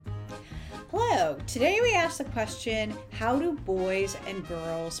So today we ask the question, how do boys and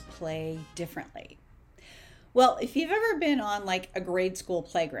girls play differently? Well, if you've ever been on like a grade school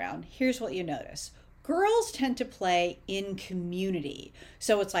playground, here's what you notice. Girls tend to play in community.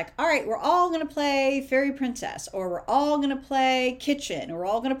 So it's like, all right, we're all going to play fairy princess, or we're all going to play kitchen, or we're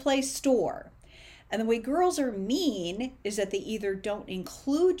all going to play store. And the way girls are mean is that they either don't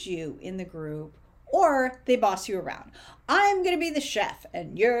include you in the group or they boss you around. I'm going to be the chef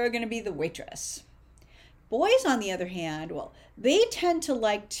and you're going to be the waitress. Boys, on the other hand, well, they tend to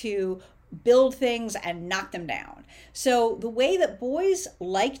like to build things and knock them down. So the way that boys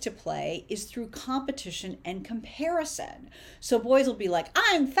like to play is through competition and comparison. So boys will be like,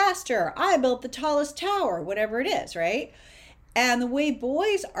 I'm faster, I built the tallest tower, whatever it is, right? And the way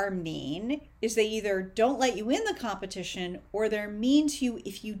boys are mean is they either don't let you in the competition or they're mean to you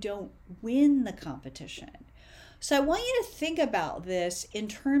if you don't win the competition. So I want you to think about this in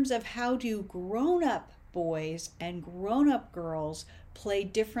terms of how do grown-up boys and grown-up girls play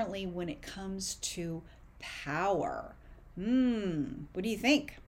differently when it comes to power. What do you think?